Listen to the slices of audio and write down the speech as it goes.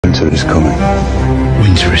Winter is coming.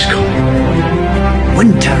 Winter is coming.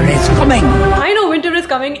 Winter is coming. I know winter is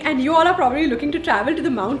coming and you all are probably looking to travel to the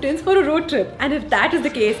mountains for a road trip. And if that is the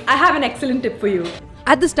case, I have an excellent tip for you.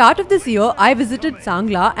 At the start of this year, I visited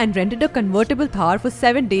Sangla and rented a convertible Thar for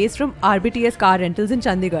 7 days from RBTS car rentals in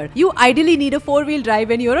Chandigarh. You ideally need a 4-wheel drive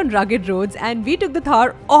when you're on rugged roads, and we took the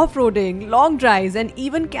Thar off-roading, long drives and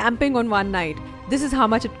even camping on one night. This is how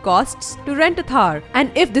much it costs to rent a Thar.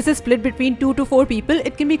 And if this is split between 2 to 4 people,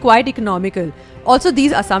 it can be quite economical. Also,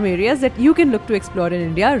 these are some areas that you can look to explore in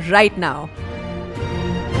India right now.